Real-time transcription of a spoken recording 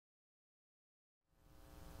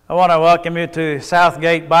I want to welcome you to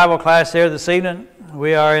Southgate Bible class here this evening.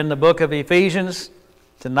 We are in the book of Ephesians.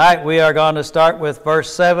 Tonight we are going to start with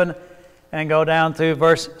verse 7 and go down through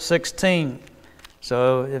verse 16.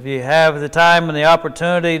 So if you have the time and the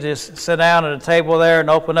opportunity, just sit down at a table there and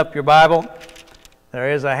open up your Bible.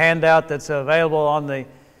 There is a handout that's available on the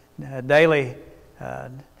daily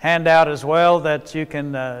handout as well that you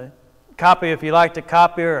can copy if you like to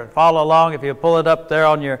copy or follow along if you pull it up there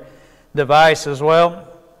on your device as well.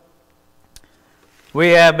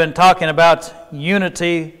 We have been talking about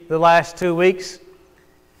unity the last 2 weeks,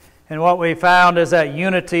 and what we found is that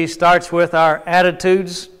unity starts with our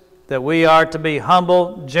attitudes, that we are to be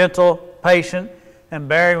humble, gentle, patient, and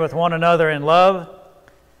bearing with one another in love.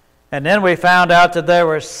 And then we found out that there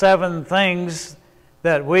were 7 things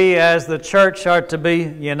that we as the church are to be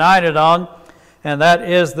united on, and that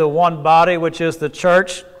is the one body, which is the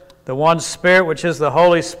church, the one Spirit, which is the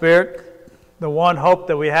Holy Spirit, the one hope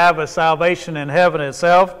that we have is salvation in heaven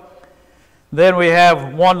itself. Then we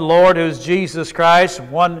have one Lord, who's Jesus Christ,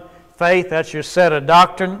 one faith, that's your set of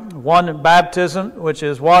doctrine, one baptism, which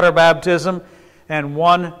is water baptism, and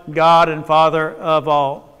one God and Father of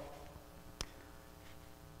all.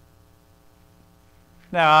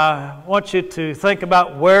 Now, I want you to think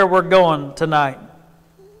about where we're going tonight.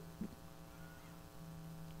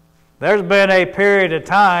 There's been a period of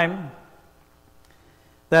time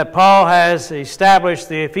that Paul has established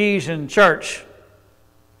the Ephesian church,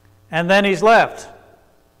 and then he's left.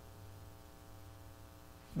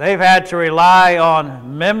 They've had to rely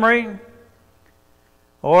on memory,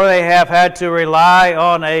 or they have had to rely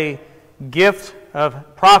on a gift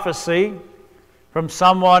of prophecy from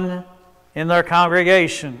someone in their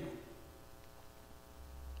congregation.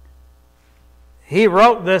 He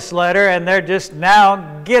wrote this letter, and they're just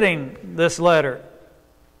now getting this letter.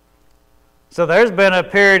 So there's been a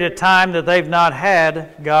period of time that they've not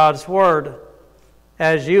had God's Word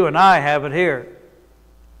as you and I have it here.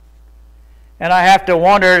 And I have to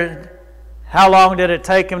wonder, how long did it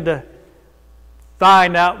take him to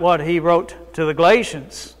find out what he wrote to the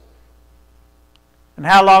Galatians? And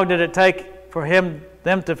how long did it take for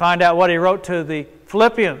them to find out what he wrote to the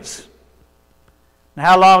Philippians? And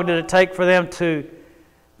how long did it take for them to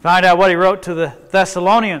find out what he wrote to the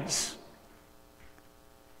Thessalonians?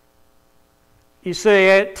 You see,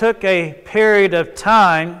 it took a period of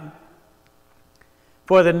time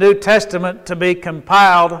for the New Testament to be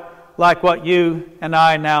compiled like what you and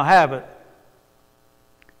I now have it.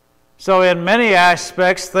 So in many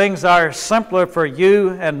aspects, things are simpler for you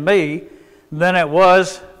and me than it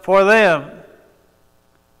was for them.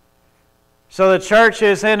 So the church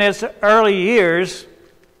is in its early years,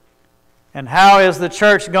 and how is the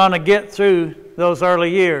church going to get through those early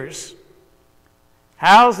years?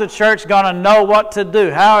 How's the church going to know what to do?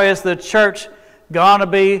 How is the church going to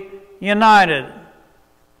be united?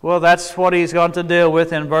 Well, that's what he's going to deal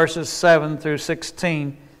with in verses 7 through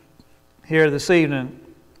 16 here this evening.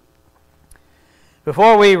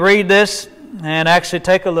 Before we read this and actually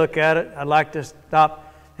take a look at it, I'd like to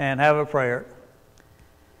stop and have a prayer.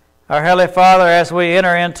 Our Heavenly Father, as we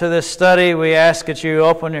enter into this study, we ask that you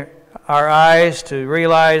open our eyes to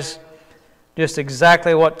realize just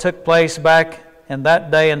exactly what took place back in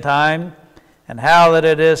that day and time, and how that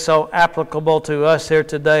it is so applicable to us here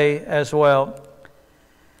today as well.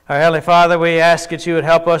 Our Heavenly Father, we ask that you would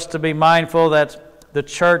help us to be mindful that the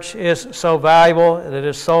church is so valuable, that it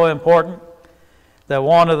is so important, that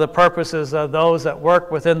one of the purposes of those that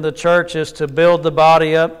work within the church is to build the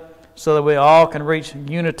body up so that we all can reach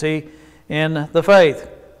unity in the faith.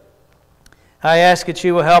 I ask that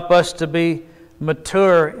you will help us to be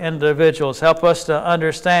mature individuals. Help us to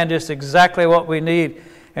understand just exactly what we need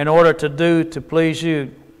in order to do to please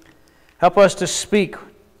you. Help us to speak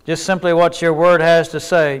just simply what your word has to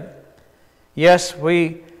say. Yes,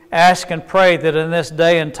 we ask and pray that in this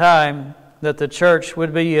day and time that the church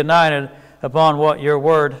would be united upon what your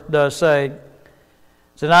word does say.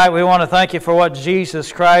 Tonight we want to thank you for what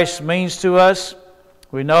Jesus Christ means to us.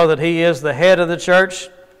 We know that he is the head of the church.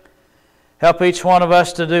 Help each one of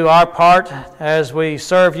us to do our part as we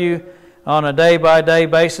serve you on a day-by-day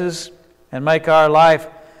basis and make our life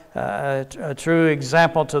a true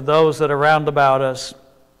example to those that are round about us.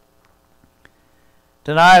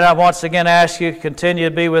 Tonight I once again ask you to continue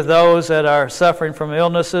to be with those that are suffering from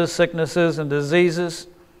illnesses, sicknesses, and diseases.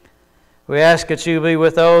 We ask that you be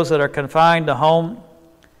with those that are confined to home.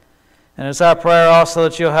 And it's our prayer also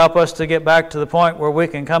that you'll help us to get back to the point where we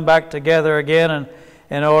can come back together again and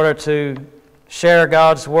in order to share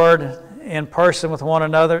God's Word in person with one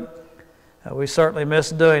another. We certainly miss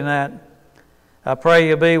doing that. I pray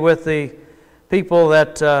you'll be with the people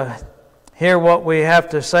that hear what we have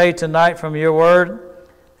to say tonight from your word.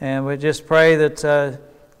 And we just pray that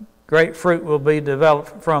great fruit will be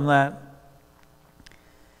developed from that.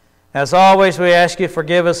 As always, we ask you to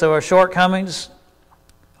forgive us of our shortcomings.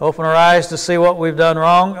 Open our eyes to see what we've done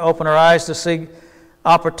wrong. Open our eyes to see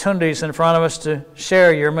opportunities in front of us to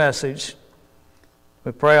share your message.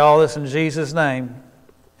 We pray all this in Jesus' name.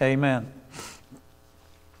 Amen.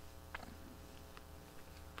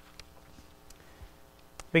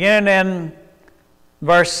 Beginning in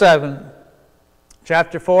verse 7,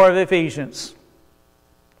 chapter 4 of Ephesians.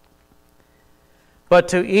 But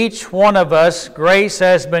to each one of us grace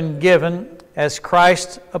has been given as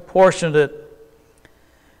Christ apportioned it.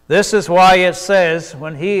 This is why it says,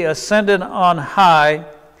 when he ascended on high,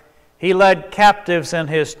 he led captives in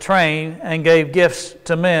his train and gave gifts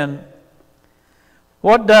to men.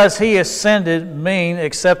 What does he ascended mean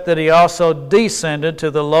except that he also descended to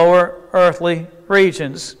the lower earthly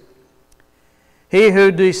regions? He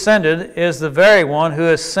who descended is the very one who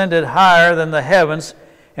ascended higher than the heavens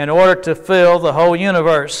in order to fill the whole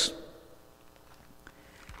universe.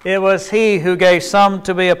 It was he who gave some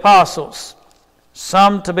to be apostles,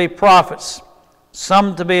 some to be prophets,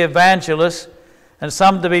 some to be evangelists, and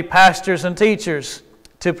some to be pastors and teachers,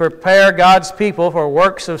 to prepare God's people for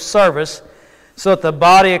works of service, so that the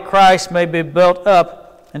body of Christ may be built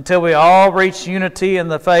up until we all reach unity in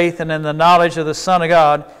the faith and in the knowledge of the Son of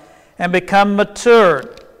God, and become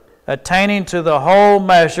mature, attaining to the whole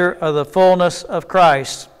measure of the fullness of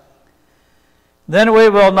Christ. Then we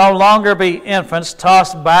will no longer be infants,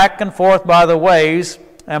 tossed back and forth by the waves,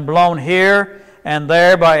 and blown here and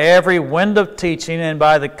there by every wind of teaching, and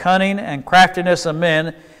by the cunning and craftiness of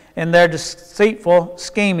men in their deceitful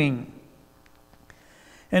scheming.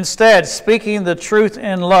 Instead, speaking the truth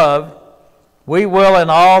in love, we will in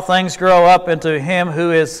all things grow up into him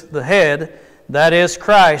who is the head, that is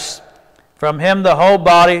Christ. From him the whole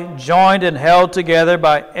body, joined and held together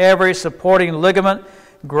by every supporting ligament,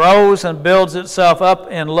 grows and builds itself up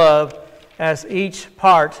in love as each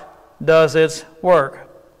part does its work,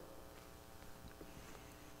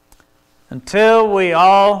 until we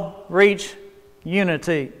all reach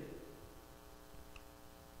unity.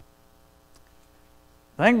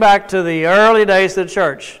 Think back to the early days of the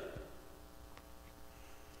church.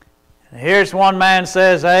 Here's one man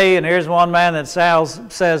says A, and here's one man that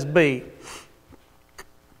says B.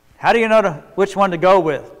 How do you know which one to go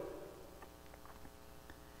with?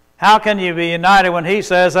 How can you be united when he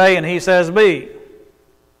says A and he says B?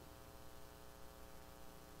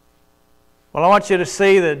 Well, I want you to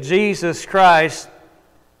see that Jesus Christ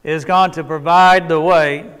is going to provide the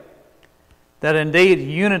way that indeed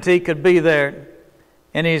unity could be there,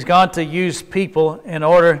 and he's going to use people in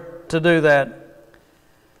order to do that.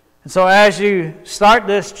 And so as you start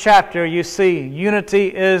this chapter, you see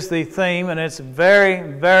unity is the theme, and it's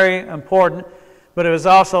very, very important, but it was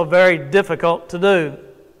also very difficult to do.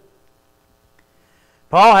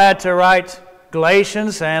 Paul had to write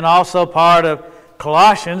Galatians and also part of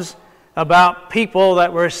Colossians about people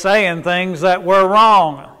that were saying things that were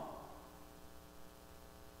wrong.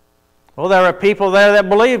 Well, there were people there that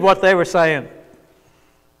believed what they were saying.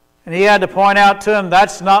 And he had to point out to them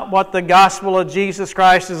that's not what the gospel of Jesus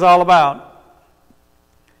Christ is all about.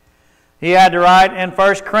 He had to write in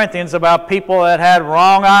 1 Corinthians about people that had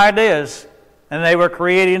wrong ideas and they were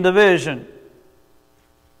creating division.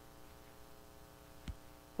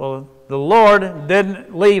 Well, the Lord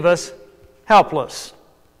didn't leave us helpless.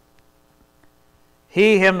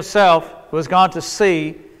 He himself was going to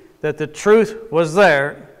see that the truth was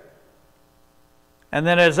there, and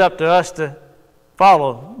then it's up to us to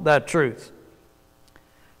follow that truth.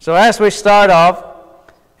 So as we start off,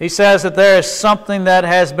 he says that there is something that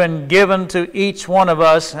has been given to each one of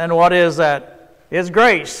us, and what is that? It's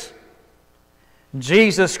grace.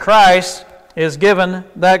 Jesus Christ is given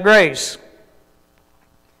that grace.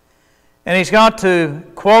 And he's going to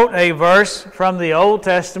quote a verse from the Old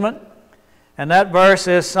Testament, and that verse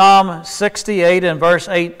is Psalm 68 and verse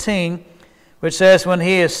 18, which says, when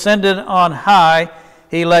he ascended on high,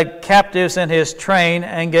 he led captives in his train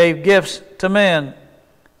and gave gifts to men.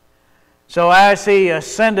 So as he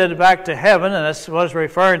ascended back to heaven, and this was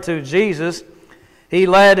referring to Jesus, he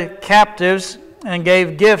led captives and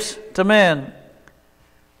gave gifts to men.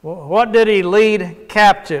 What did he lead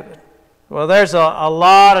captive? Well, there's a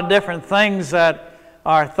lot of different things that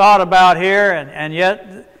are thought about here, and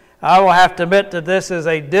yet I will have to admit that this is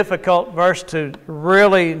a difficult verse to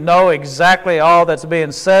really know exactly all that's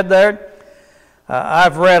being said there.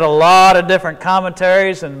 I've read a lot of different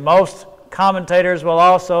commentaries, and most commentators will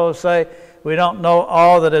also say we don't know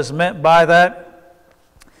all that is meant by that.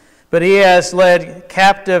 but he has led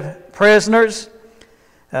captive prisoners.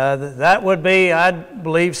 That would be, I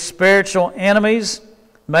believe, spiritual enemies.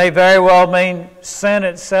 May very well mean sin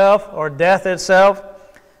itself or death itself.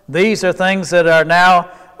 These are things that are now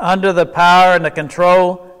under the power and the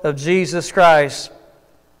control of Jesus Christ.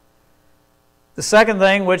 The second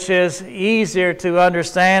thing, which is easier to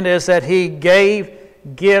understand, is that he gave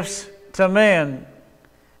gifts to men.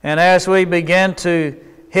 And as we begin to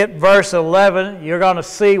hit verse 11, you're going to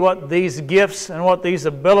see what these gifts and what these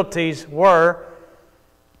abilities were.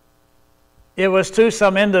 It was to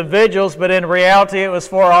some individuals, but in reality it was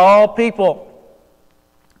for all people.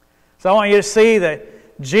 So I want you to see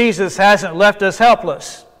that Jesus hasn't left us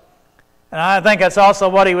helpless. And I think that's also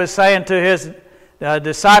what he was saying to his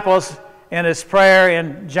disciples in his prayer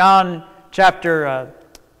in John chapter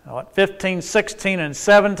 15, 16, and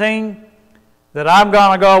 17, that I'm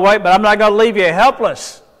going to go away, but I'm not going to leave you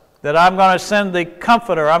helpless, that I'm going to send the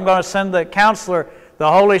Comforter, I'm going to send the Counselor, the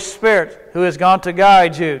Holy Spirit, who is going to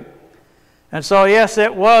guide you. And so, yes,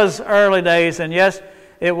 it was early days, and yes,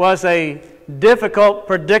 it was a difficult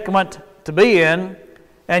predicament to be in,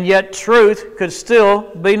 and yet truth could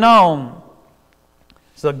still be known.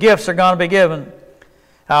 So gifts are going to be given.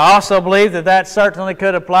 I also believe that that certainly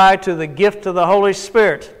could apply to the gift of the Holy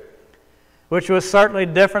Spirit, which was certainly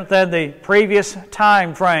different than the previous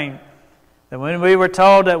time frame. That when we were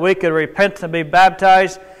told that we could repent and be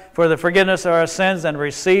baptized for the forgiveness of our sins and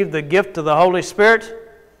receive the gift of the Holy Spirit,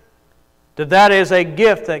 that is a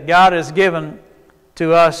gift that God has given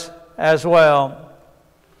to us as well.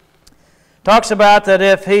 Talks about that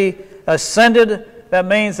if he ascended, that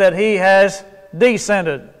means that he has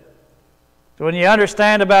descended. So when you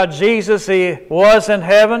understand about Jesus, he was in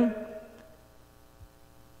heaven.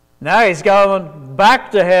 Now he's going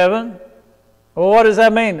back to heaven. Well, what does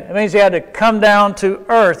that mean? It means he had to come down to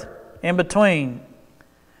earth in between.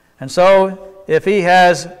 And so if he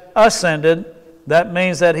has ascended, that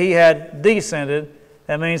means that he had descended.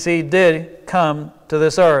 That means he did come to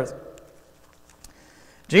this earth.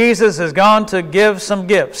 Jesus has gone to give some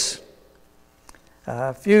gifts.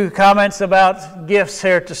 A few comments about gifts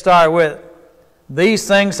here to start with. These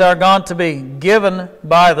things are going to be given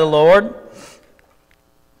by the Lord.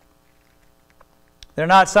 They're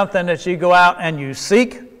not something that you go out and you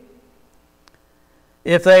seek.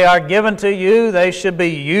 If they are given to you, they should be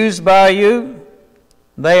used by you.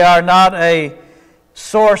 They are not a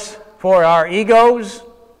source for our egos,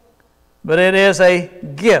 but it is a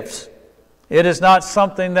gift. It is not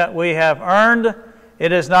something that we have earned.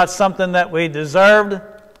 It is not something that we deserved,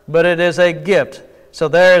 but it is a gift. So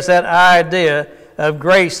there is that idea of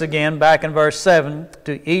grace again back in verse 7.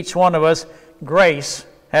 To each one of us, grace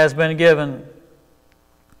has been given.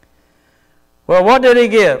 Well, what did he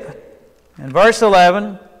give? In verse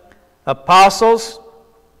 11, apostles,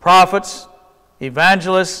 prophets,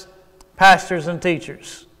 evangelists, pastors, and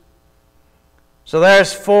teachers. So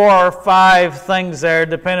there's 4 or 5 things there,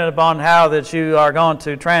 depending upon how that you are going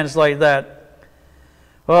to translate that.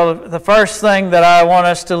 Well, the first thing that I want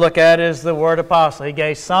us to look at is the word apostle. He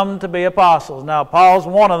gave some to be apostles. Now, Paul's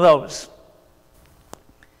one of those.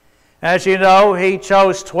 As you know, he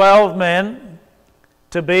chose 12 men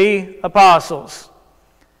to be apostles.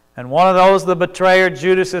 And one of those, the betrayer,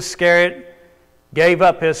 Judas Iscariot, gave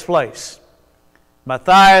up his place.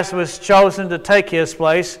 Matthias was chosen to take his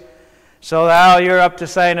place. So now you're up to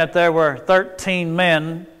saying that there were 13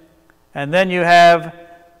 men. And then you have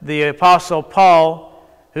the apostle Paul,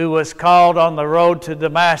 who was called on the road to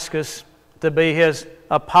Damascus to be his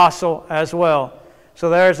apostle as well. So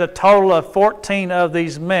there's a total of 14 of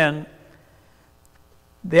these men.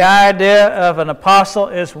 The idea of an apostle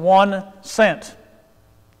is one sent.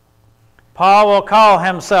 Paul will call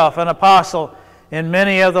himself an apostle in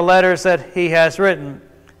many of the letters that he has written.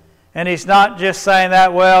 And he's not just saying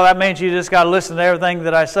that, well, that means you just got to listen to everything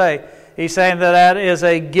that I say. He's saying that that is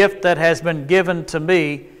a gift that has been given to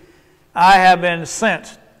me. I have been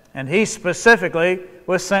sent. And he specifically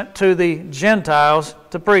was sent to the Gentiles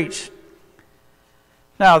to preach.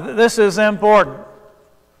 Now, this is important.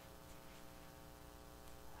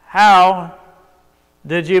 How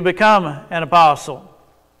did you become an apostle?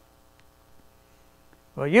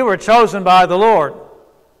 Well, you were chosen by the Lord.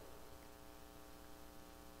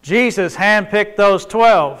 Jesus handpicked those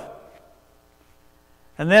 12.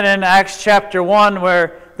 And then in Acts chapter 1,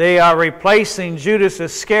 where they are replacing Judas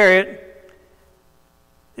Iscariot,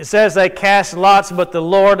 it says they cast lots, but the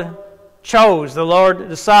Lord chose, the Lord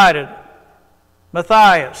decided,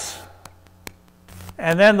 Matthias.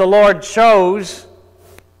 And then the Lord chose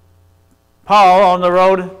Paul on the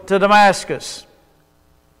road to Damascus.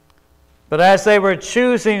 But as they were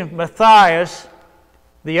choosing Matthias,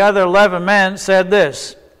 the other 11 men said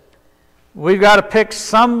this: we've got to pick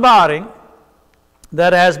somebody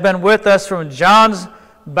that has been with us from John's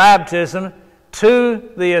baptism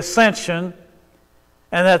to the ascension,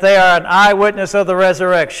 and that they are an eyewitness of the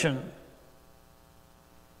resurrection.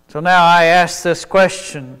 So now I ask this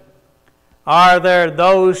question: are there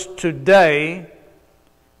those today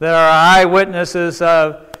that are eyewitnesses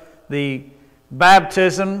of the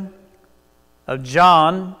baptism of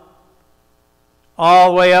John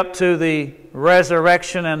all the way up to the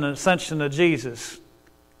resurrection and ascension of Jesus?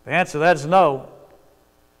 The answer to that is no.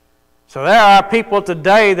 So there are people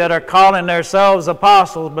today that are calling themselves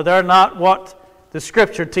apostles, but they're not what the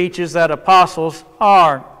Scripture teaches that apostles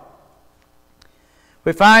are.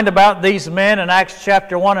 We find about these men in Acts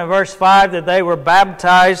chapter 1 and verse 5 that they were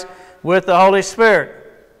baptized with the Holy Spirit.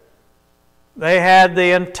 They had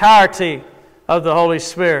the entirety of the Holy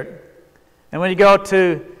Spirit. And when you go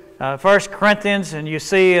to 1 Corinthians and you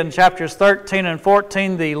see in chapters 13 and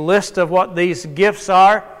 14 the list of what these gifts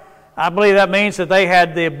are, I believe that means that they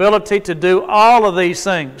had the ability to do all of these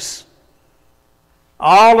things.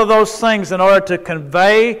 All of those things in order to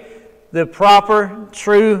convey the proper,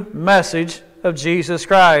 true message of Jesus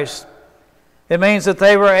Christ. It means that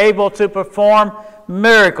they were able to perform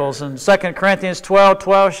miracles. And 2 Corinthians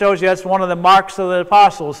 12:12 shows you that's one of the marks of the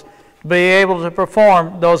apostles, be able to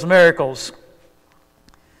perform those miracles.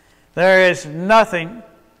 There is nothing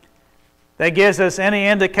that gives us any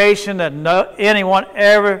indication that anyone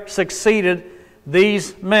ever succeeded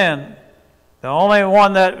these men. The only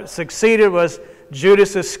one that succeeded was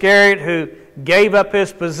Judas Iscariot, who gave up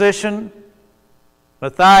his position.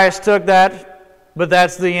 Matthias took that, but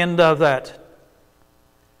that's the end of that.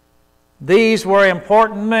 These were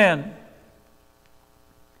important men.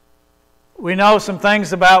 We know some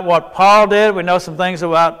things about what Paul did. We know some things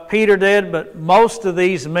about Peter did, but most of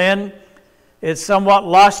these men, it's somewhat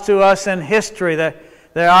lost to us in history. That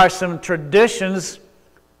there are some traditions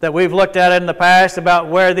that we've looked at in the past about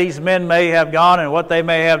where these men may have gone and what they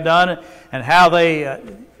may have done and how they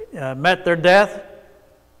met their death.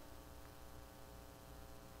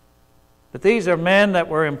 But these are men that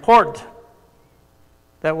were important,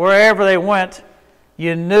 that wherever they went,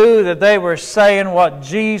 you knew that they were saying what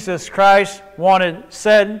Jesus Christ wanted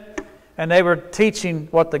said, and they were teaching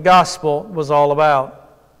what the gospel was all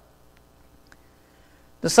about.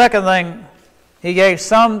 The second thing, he gave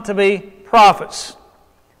some to be prophets.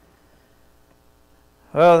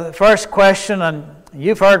 Well, the first question, and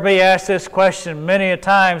you've heard me ask this question many a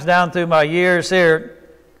times down through my years here,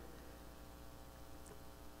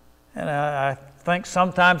 and I think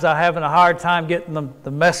sometimes I'm having a hard time getting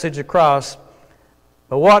the message across.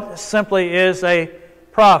 But what simply is a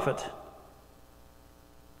prophet?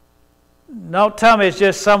 Don't tell me it's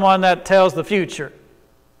just someone that tells the future.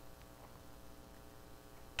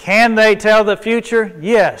 Can they tell the future?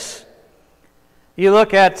 Yes. You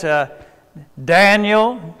look at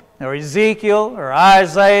Daniel or Ezekiel or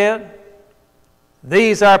Isaiah.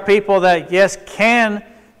 These are people that, yes, can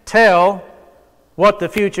tell what the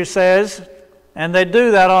future says, and they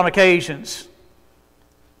do that on occasions.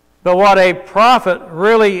 But what a prophet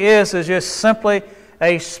really is just simply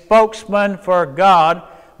a spokesman for God,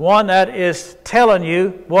 one that is telling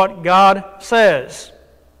you what God says.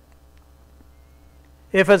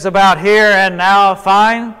 If it's about here and now,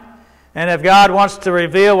 fine. And if God wants to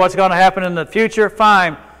reveal what's going to happen in the future,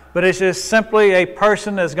 fine. But it's just simply a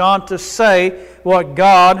person that's gone to say what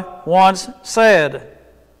God once said.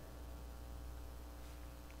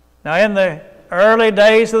 Now, in the early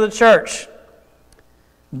days of the church,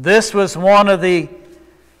 this was one of the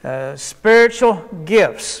spiritual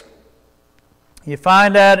gifts. You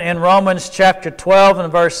find that in Romans chapter 12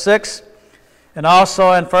 and verse 6, and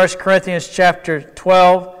also in 1 Corinthians chapter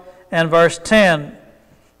 12 and verse 10.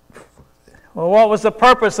 Well, what was the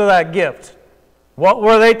purpose of that gift? What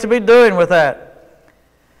were they to be doing with that?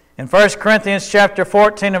 In 1 Corinthians chapter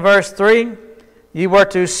 14 and verse 3, you were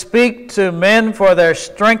to speak to men for their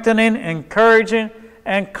strengthening, encouraging,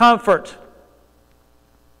 and comfort.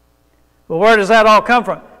 Well, where does that all come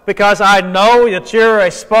from? Because I know that you're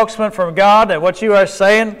a spokesman from God, that what you are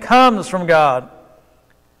saying comes from God.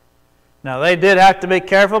 Now, they did have to be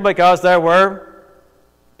careful because there were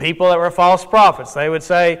people that were false prophets. They would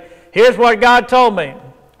say, here's what God told me,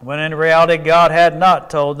 when in reality God had not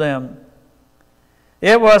told them.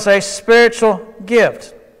 It was a spiritual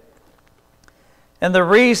gift. And the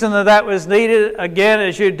reason that that was needed, again,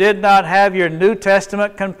 is you did not have your New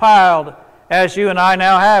Testament compiled as you and I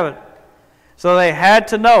now have it. So they had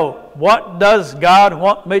to know, what does God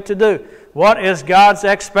want me to do? What is God's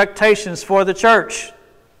expectations for the church?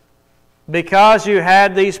 Because you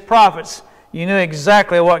had these prophets, You knew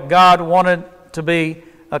exactly what God wanted to be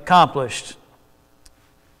accomplished.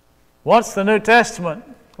 Once the New Testament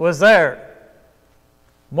was there,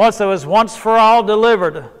 once it was once for all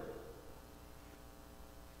delivered,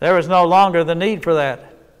 there was no longer the need for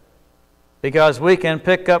that, because we can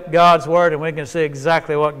pick up God's Word and we can see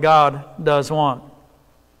exactly what God does want.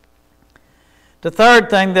 The third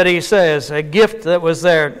thing that he says, a gift that was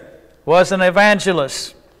there, was an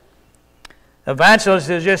evangelist. Evangelist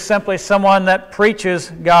is just simply someone that preaches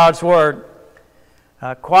God's Word.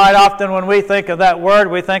 Quite often when we think of that word,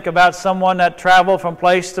 we think about someone that traveled from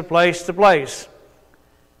place to place to place.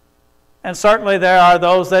 And certainly there are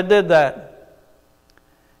those that did that.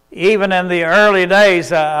 Even in the early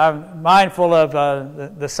days, I'm mindful of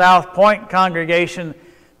the South Point congregation.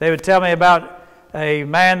 They would tell me about a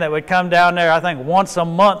man that would come down there, I think, once a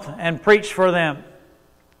month and preach for them.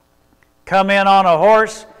 Come in on a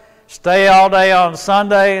horse, stay all day on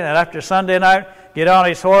Sunday, and after Sunday night, get on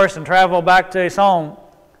his horse and travel back to his home.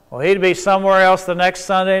 Well, he'd be somewhere else the next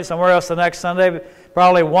Sunday, somewhere else the next Sunday,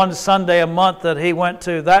 probably one Sunday a month that he went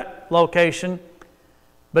to that location.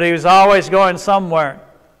 But he was always going somewhere.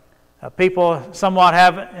 People somewhat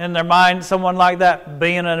have in their mind someone like that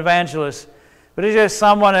being an evangelist. But he's just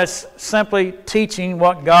someone that's simply teaching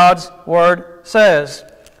what God's Word says.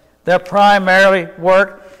 Their primary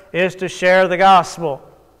work is to share the gospel.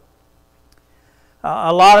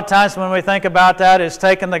 A lot of times when we think about that, it's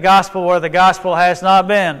taking the gospel where the gospel has not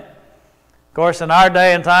been. Of course, in our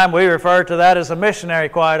day and time, we refer to that as a missionary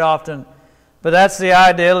quite often. But that's the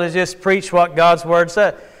ideal, is just preach what God's Word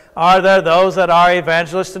says. Are there those that are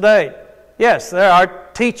evangelists today? Yes, there are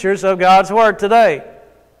teachers of God's Word today.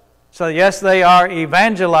 So yes, they are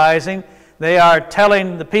evangelizing. They are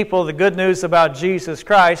telling the people the good news about Jesus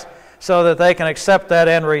Christ so that they can accept that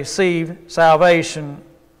and receive salvation.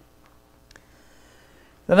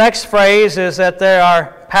 The next phrase is that there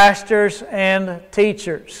are pastors and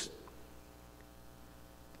teachers.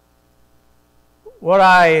 What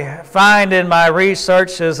I find in my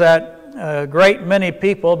research is that a great many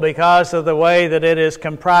people, because of the way that it is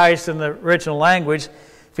comprised in the original language,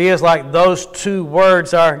 feels like those two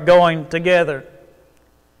words are going together.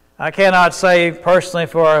 I cannot say personally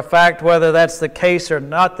for a fact whether that's the case or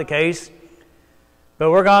not the case,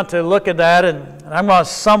 but we're going to look at that, and I'm going to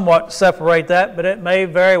somewhat separate that, but it may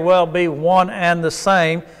very well be one and the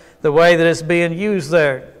same, the way that it's being used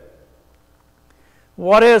there.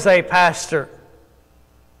 What is a pastor?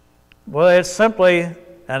 Well, it's simply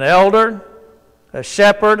an elder, a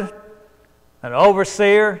shepherd, an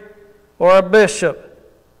overseer, or a bishop.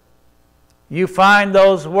 You find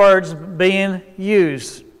those words being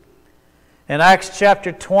used. In Acts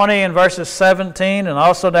chapter 20 and verses 17 and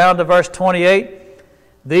also down to verse 28,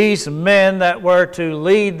 these men that were to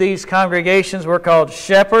lead these congregations were called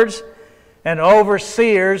shepherds and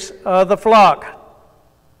overseers of the flock.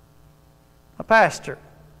 A pastor.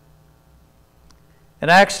 In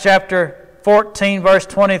Acts chapter 14 verse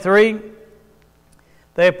 23,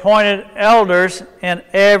 they appointed elders in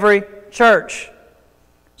every church.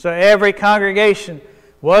 So every congregation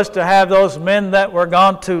was to have those men that were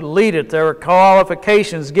going to lead it. There were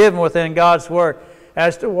qualifications given within God's Word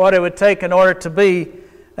as to what it would take in order to be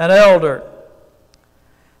an elder.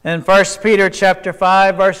 In 1 Peter chapter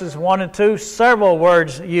 5 verses 1 and 2, several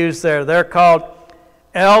words used there. They're called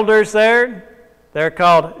elders there. They're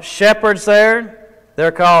called shepherds there.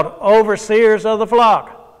 They're called overseers of the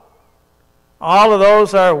flock. All of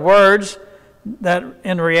those are words that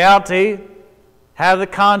in reality have the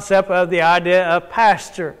concept of the idea of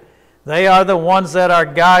pastor. They are the ones that are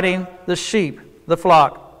guiding the sheep, the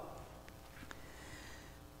flock.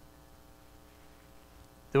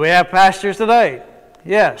 Do we have pastors today?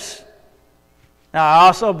 Yes. Now, I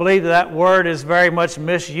also believe that word is very much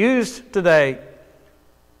misused today.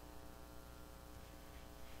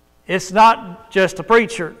 It's not just a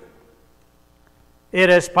preacher. It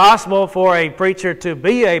is possible for a preacher to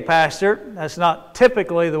be a pastor. That's not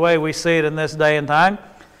typically the way we see it in this day and time,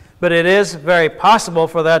 but it is very possible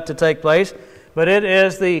for that to take place. But it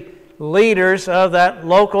is the leaders of that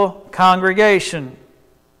local congregation.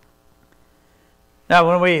 Now,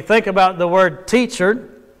 when we think about the word teacher,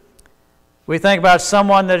 we think about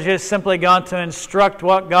someone that's just simply gone to instruct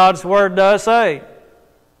what God's Word does say.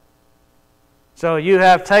 So you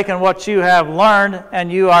have taken what you have learned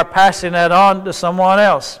and you are passing that on to someone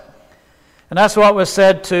else. And that's what was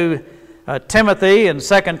said to Timothy in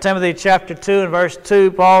 2 Timothy chapter 2 and verse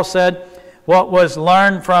 2. Paul said, "What was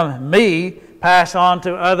learned from me, pass on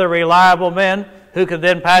to other reliable men who could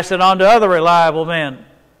then pass it on to other reliable men."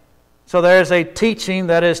 So there's a teaching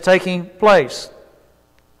that is taking place.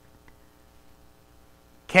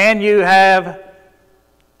 Can you have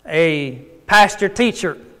a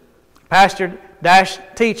pastor-teacher?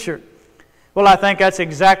 Pastor-teacher. Well, I think that's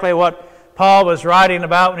exactly what Paul was writing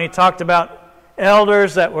about when he talked about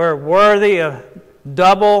elders that were worthy of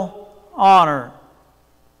double honor.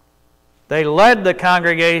 They led the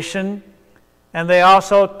congregation, and they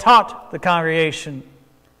also taught the congregation.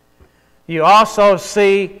 You also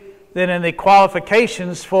see that in the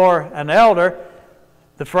qualifications for an elder,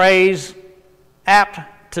 the phrase apt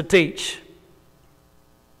to teach.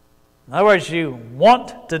 In other words, you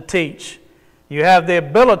want to teach. You have the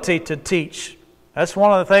ability to teach. That's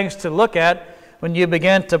one of the things to look at when you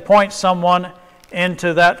begin to point someone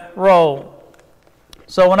into that role.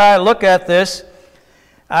 So when I look at this,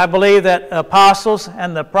 I believe that apostles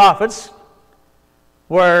and the prophets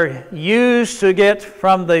were used to get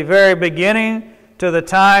from the very beginning to the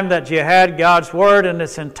time that you had God's Word in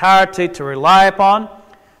its entirety to rely upon,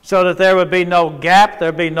 so that there would be no gap, there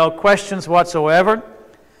would be no questions whatsoever.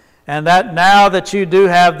 And that now that you do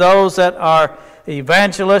have those that are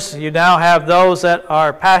evangelists, you now have those that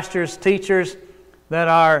are pastors, teachers, that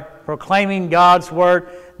are proclaiming God's Word,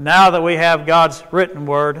 now that we have God's written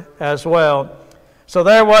Word as well. So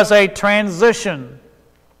there was a transition.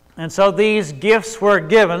 And so these gifts were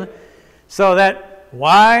given so that,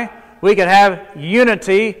 why? We could have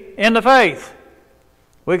unity in the faith.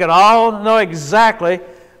 We could all know exactly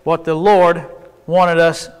what the Lord wanted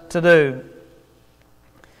us to do.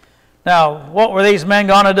 Now, what were these men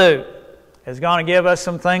going to do? It's going to give us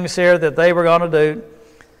some things here that they were going to do.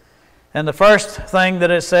 And the first thing that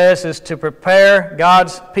it says is to prepare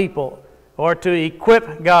God's people, or to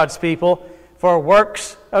equip God's people for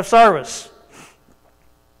works of service.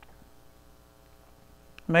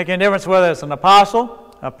 Making a difference whether it's an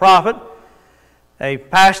apostle, a prophet, a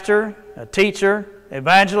pastor, a teacher,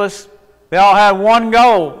 evangelist. They all have one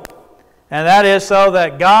goal, and that is so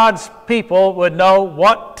that God's people would know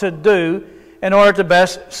what to do in order to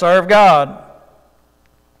best serve God.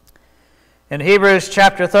 In Hebrews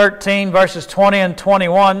chapter 13, verses 20 and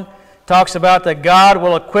 21, talks about that God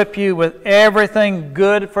will equip you with everything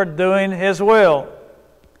good for doing His will.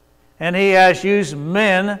 And He has used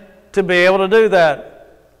men to be able to do that.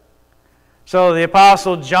 So the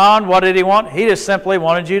Apostle John, what did he want? He just simply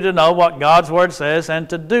wanted you to know what God's Word says and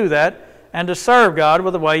to do that and to serve God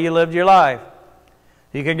with the way you lived your life.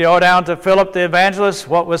 You can go down to Philip the evangelist.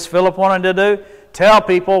 What was Philip wanting to do? Tell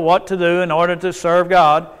people what to do in order to serve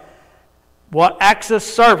God. What acts of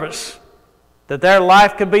service that their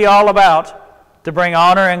life could be all about to bring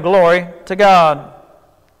honor and glory to God.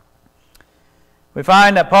 We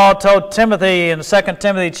find that Paul told Timothy in 2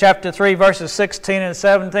 Timothy chapter 3, verses 16 and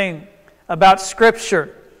 17 about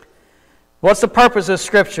Scripture. What's the purpose of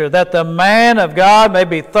Scripture? That the man of God may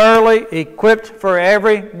be thoroughly equipped for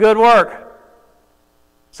every good work.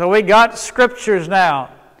 So we got Scriptures now,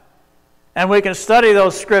 and we can study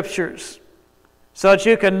those Scriptures so that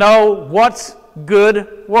you can know what's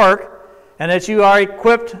good work and that you are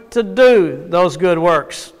equipped to do those good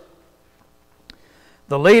works.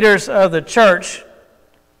 The leaders of the church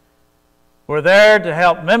were there to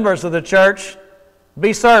help members of the church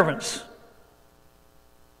be servants.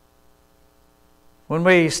 When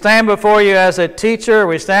we stand before you as a teacher,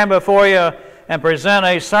 we stand before you and present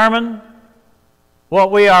a sermon,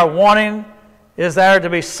 what we are wanting is there to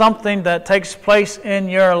be something that takes place in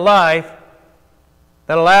your life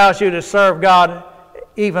that allows you to serve God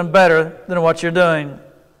even better than what you're doing.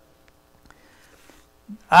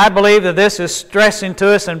 I believe that this is stressing to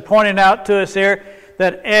us and pointing out to us here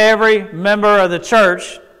that every member of the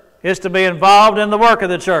church is to be involved in the work of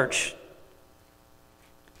the church.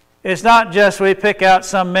 It's not just we pick out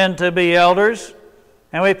some men to be elders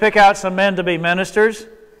and we pick out some men to be ministers.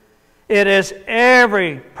 It is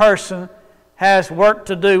every person has work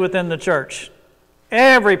to do within the church.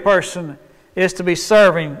 Every person is to be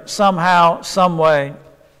serving somehow, some way.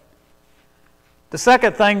 The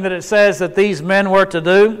second thing that it says that these men were to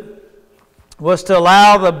do was to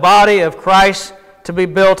allow the body of Christ to be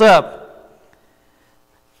built up.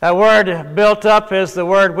 That word built up is the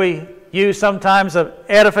word we use sometimes of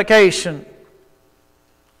edification.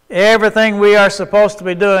 Everything we are supposed to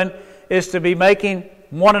be doing is to be making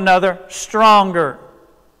one another stronger.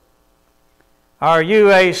 Are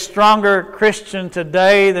you a stronger Christian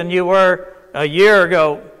today than you were a year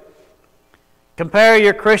ago? Compare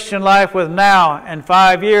your Christian life with now and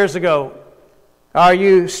 5 years ago. Are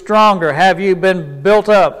you stronger? Have you been built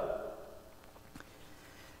up?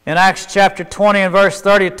 In Acts chapter 20 and verse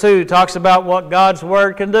 32 talks about what God's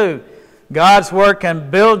Word can do. God's Word can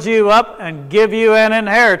build you up and give you an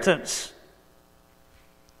inheritance.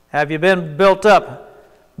 Have you been built up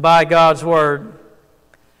by God's Word?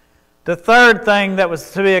 The third thing that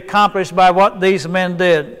was to be accomplished by what these men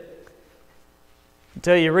did,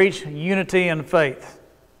 until you reach unity in faith.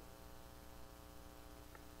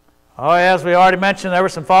 Oh, as we already mentioned, there were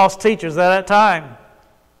some false teachers at that time.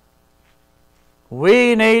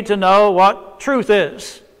 We need to know what truth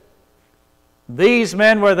is. These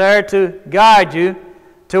men were there to guide you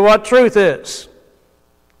to what truth is.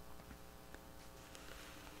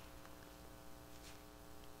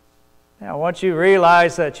 Now, once you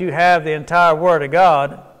realize that you have the entire Word of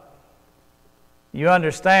God, you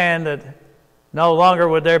understand that no longer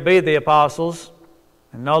would there be the apostles,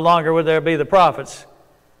 and no longer would there be the prophets,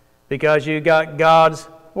 because you got God's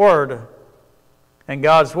Word, and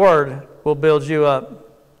God's Word will build you up.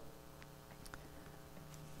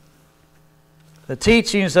 The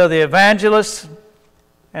teachings of the evangelists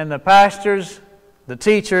and the pastors, the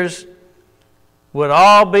teachers, would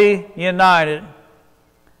all be united,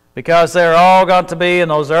 because they're all going to be in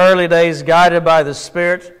those early days guided by the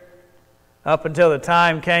Spirit up until the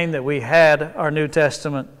time came that we had our New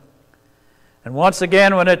Testament. And once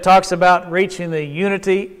again, when it talks about reaching the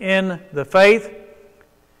unity in the faith,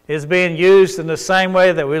 is being used in the same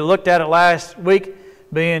way that we looked at it last week,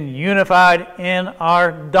 being unified in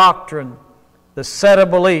our doctrine, the set of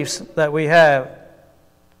beliefs that we have.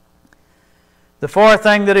 The fourth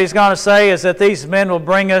thing that he's going to say is that these men will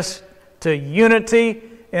bring us to unity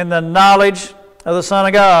in the knowledge of the Son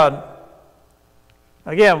of God.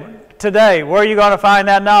 Again, today, where are you going to find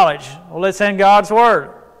that knowledge? Well, it's in God's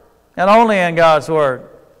Word, and only in God's Word.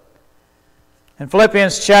 In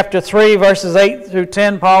Philippians chapter 3, verses 8 through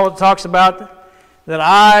 10, Paul talks about that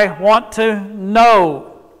I want to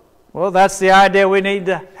know. Well, that's the idea we need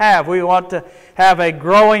to have. We want to have a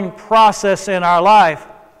growing process in our life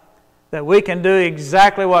that we can do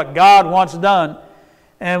exactly what God wants done.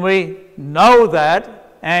 And we know that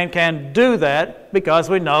and can do that because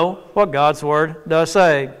we know what God's Word does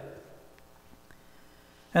say.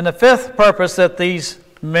 And the fifth purpose that these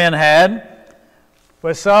men had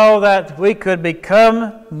was so that we could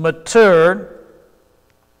become mature,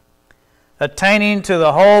 attaining to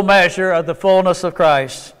the whole measure of the fullness of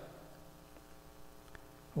Christ.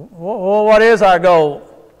 Well, what is our goal?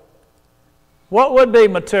 What would be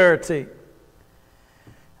maturity?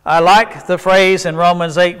 I like the phrase in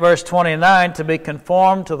Romans 8, verse 29, to be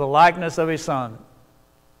conformed to the likeness of His Son.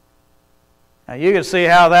 Now, you can see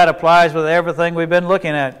how that applies with everything we've been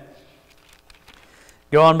looking at.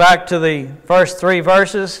 Going back to the first three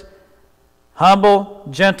verses, humble,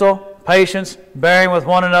 gentle, patience, bearing with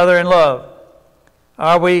one another in love.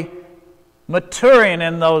 Are we maturing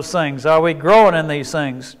in those things? Are we growing in these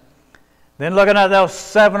things? Then looking at those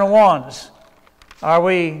 7 ones, are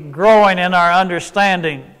we growing in our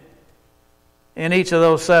understanding in each of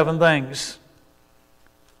those 7 things?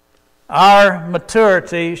 Our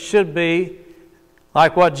maturity should be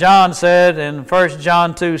like what John said in 1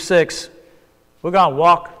 John 2:6. We're going to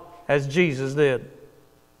walk as Jesus did.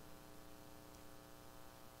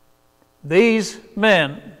 These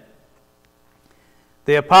men,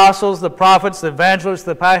 the apostles, the prophets, the evangelists,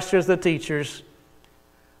 the pastors, the teachers,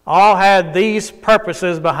 all had these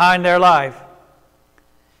purposes behind their life.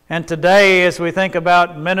 And today, as we think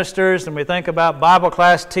about ministers and we think about Bible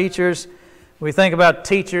class teachers, we think about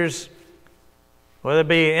teachers, whether it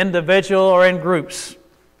be individual or in groups,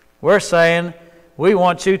 we're saying we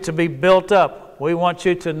want you to be built up. We want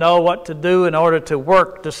you to know what to do in order to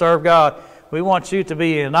work to serve God. We want you to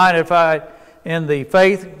be unified in the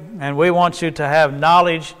faith, and we want you to have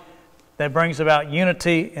knowledge that brings about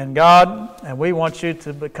unity in God, and we want you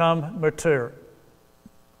to become mature.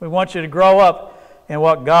 We want you to grow up in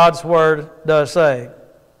what God's Word does say.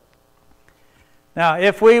 Now,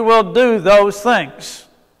 if we will do those things,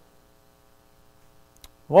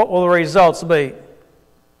 what will the results be?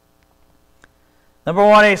 Number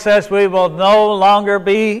one, he says we will no longer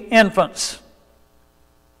be infants.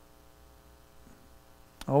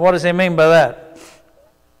 Well, what does he mean by that?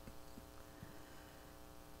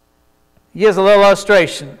 He gives a little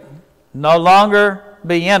illustration. No longer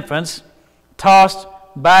be infants, tossed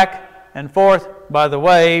back and forth by the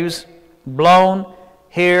waves, blown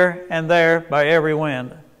here and there by every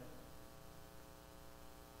wind.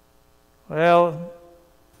 Well,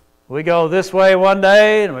 we go this way one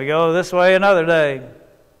day and we go this way another day.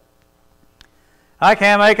 I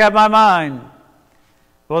can't make up my mind.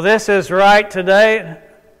 Well, this is right today.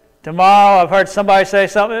 Tomorrow I've heard somebody say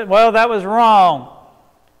something. Well, that was wrong.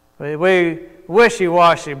 We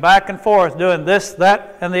wishy-washy, back and forth, doing this,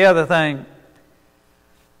 that, and the other thing.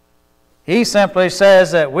 He simply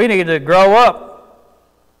says that we need to grow up.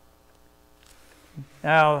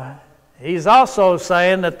 Now, he's also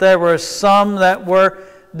saying that there were some that were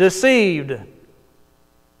deceived.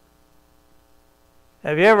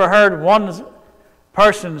 Have you ever heard one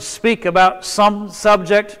person speak about some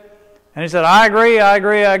subject and he said, I agree, I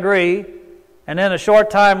agree, I agree, and then a short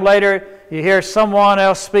time later you hear someone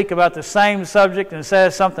else speak about the same subject and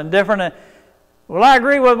says something different, and, well, I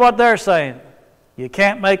agree with what they're saying. You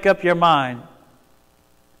can't make up your mind.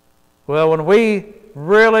 Well, when we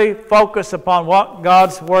really focus upon what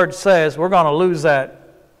God's Word says, we're going to lose that.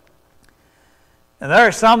 And there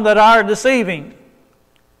are some that are deceiving.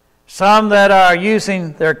 Some that are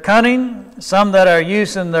using their cunning, some that are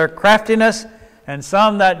using their craftiness, and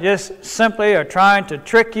some that just simply are trying to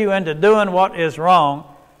trick you into doing what is wrong.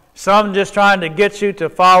 Some just trying to get you to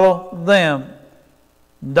follow them.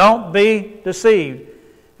 Don't be deceived.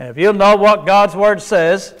 And if you'll know what God's Word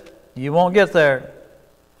says, you won't get there.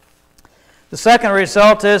 The second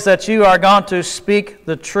result is that you are going to speak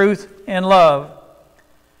the truth in love.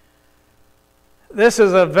 This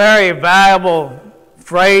is a very valuable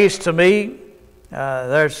phrase to me.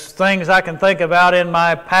 There's things I can think about in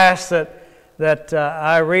my past that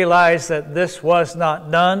I realize that this was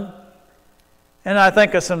not done. And I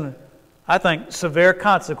think of some, severe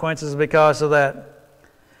consequences because of that.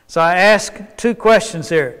 So I ask two questions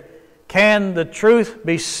here. Can the truth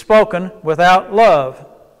be spoken without love?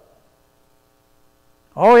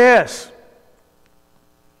 Oh, yes.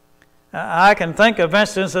 I can think of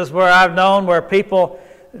instances where I've known where people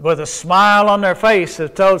with a smile on their face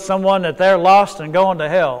have told someone that they're lost and going to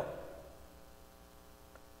hell.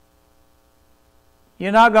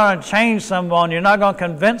 You're not going to change someone. You're not going to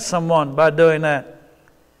convince someone by doing that.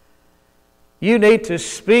 You need to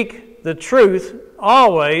speak the truth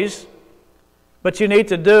always, but you need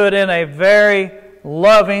to do it in a very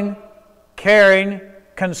loving, caring,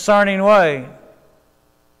 concerning way.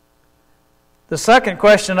 The second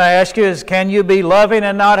question I ask you is, can you be loving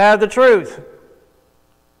and not have the truth?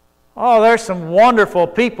 Oh, there's some wonderful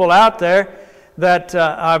people out there that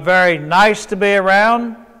are very nice to be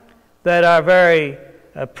around, that are very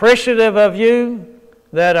appreciative of you,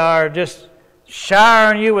 that are just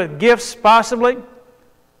showering you with gifts possibly.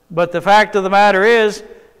 But the fact of the matter is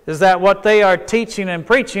that what they are teaching and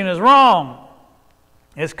preaching is wrong.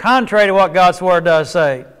 It's contrary to what God's Word does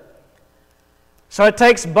say. So it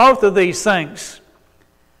takes both of these things.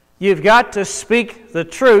 You've got to speak the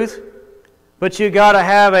truth, but you've got to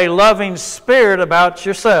have a loving spirit about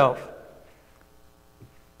yourself.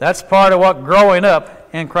 That's part of what growing up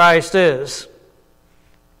in Christ is.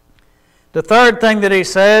 The third thing that he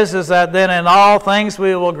says is that then in all things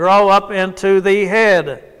we will grow up into the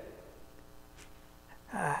head.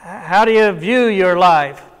 How do you view your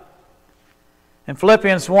life? In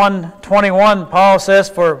Philippians 1:21, Paul says,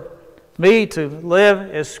 for me to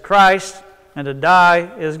live is Christ, and to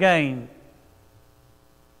die is gain.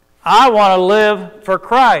 I want to live for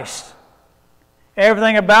Christ.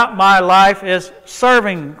 Everything about my life is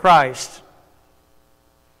serving Christ.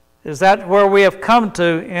 Is that where we have come to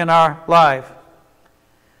in our life?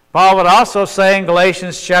 Paul would also say in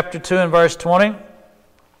Galatians chapter 2 and verse 20,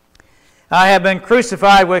 I have been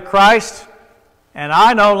crucified with Christ, and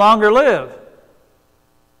I no longer live.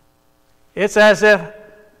 It's as if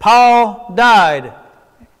Paul died.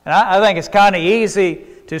 And I think it's kind of easy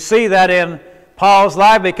to see that in Paul's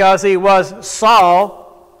life because he was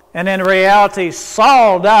Saul, and in reality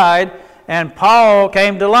Saul died and Paul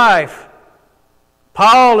came to life.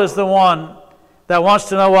 Paul is the one that wants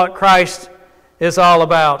to know what Christ is all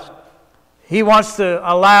about. He wants to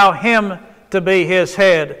allow Him to be his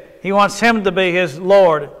head. He wants Him to be his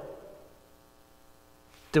Lord.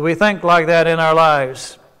 Do we think like that in our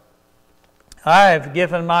lives? I have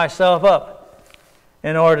given myself up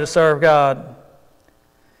in order to serve God.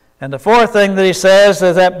 And the fourth thing that he says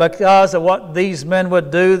is that because of what these men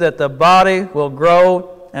would do, that the body will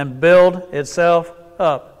grow and build itself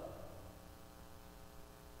up.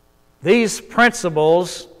 These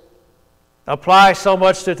principles apply so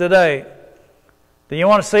much to today. Do you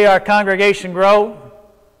want to see our congregation grow?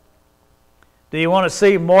 Do you want to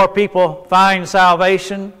see more people find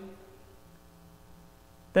salvation?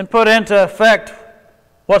 Then put into effect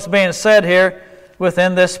what's being said here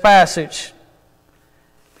within this passage.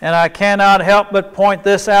 And I cannot help but point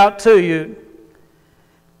this out to you.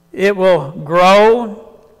 It will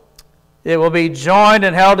grow. It will be joined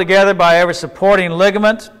and held together by every supporting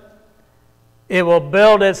ligament. It will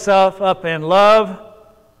build itself up in love.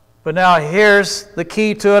 But now here's the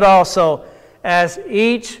key to it also. As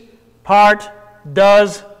each part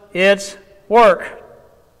does its work.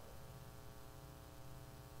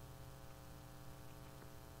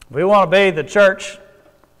 If we want to be the church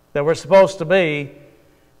that we're supposed to be,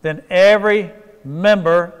 then every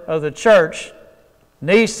member of the church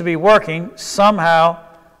needs to be working somehow,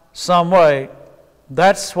 some way.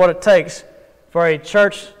 That's what it takes for a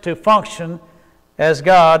church to function as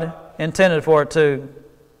God intended for it to.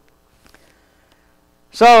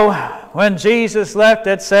 So, when Jesus left,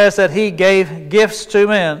 it says that He gave gifts to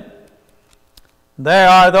men. There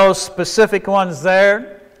are those specific ones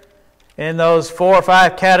there in those 4 or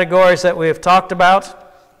 5 categories that we have talked about.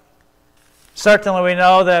 Certainly we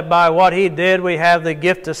know that by what He did, we have the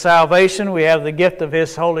gift of salvation. We have the gift of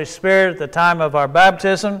His Holy Spirit at the time of our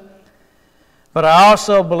baptism. But I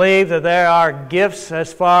also believe that there are gifts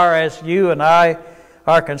as far as you and I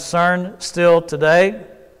are concerned still today.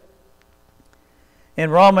 In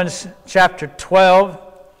Romans chapter 12,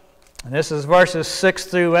 and this is verses 6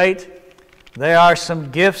 through 8, there are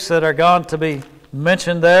some gifts that are going to be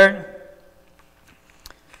mentioned there.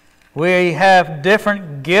 We have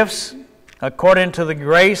different gifts according to the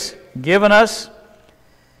grace given us.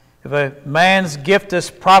 If a man's gift is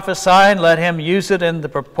prophesying, let him use it in the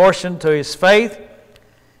proportion to his faith.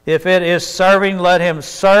 If it is serving, let him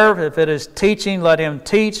serve. If it is teaching, let him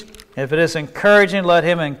teach. If it is encouraging, let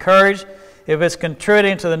him encourage. If it's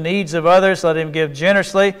contributing to the needs of others, let him give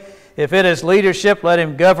generously. If it is leadership, let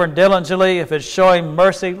him govern diligently. If it's showing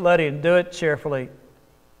mercy, let him do it cheerfully.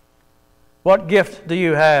 What gift do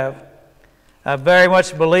you have? I very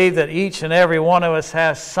much believe that each and every one of us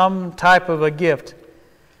has some type of a gift.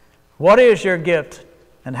 What is your gift?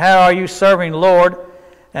 And how are you serving the Lord?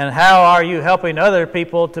 And how are you helping other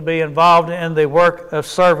people to be involved in the work of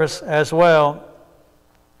service as well?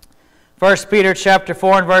 1 Peter chapter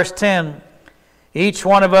 4 and verse 10. Each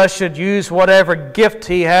one of us should use whatever gift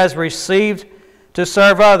he has received to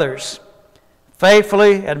serve others,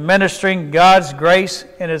 faithfully administering God's grace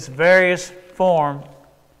in its various form.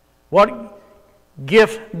 What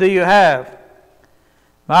gift do you have?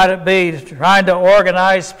 Might it be trying to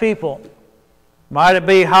organize people? Might it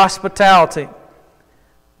be hospitality?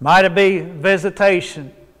 Might it be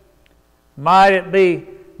visitation? Might it be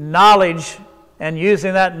knowledge and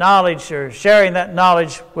using that knowledge or sharing that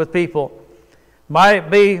knowledge with people? Might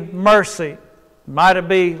it be mercy? Might it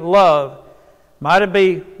be love? Might it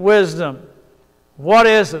be wisdom? What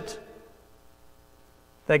is it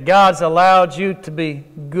that God's allowed you to be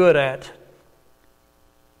good at?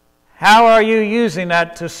 How are you using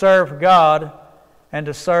that to serve God and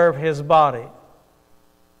to serve His body?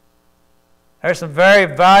 There's some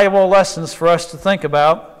very valuable lessons for us to think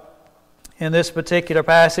about in this particular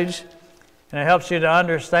passage, and it helps you to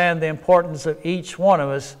understand the importance of each one of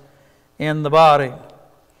us in the body.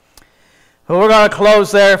 Well, we're going to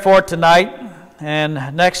close there for tonight,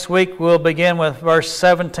 and next week we'll begin with verse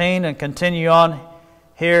 17 and continue on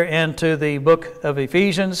here into the book of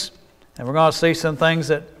Ephesians, and we're going to see some things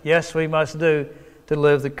that, yes, we must do to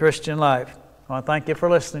live the Christian life. I want to thank you for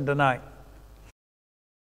listening tonight.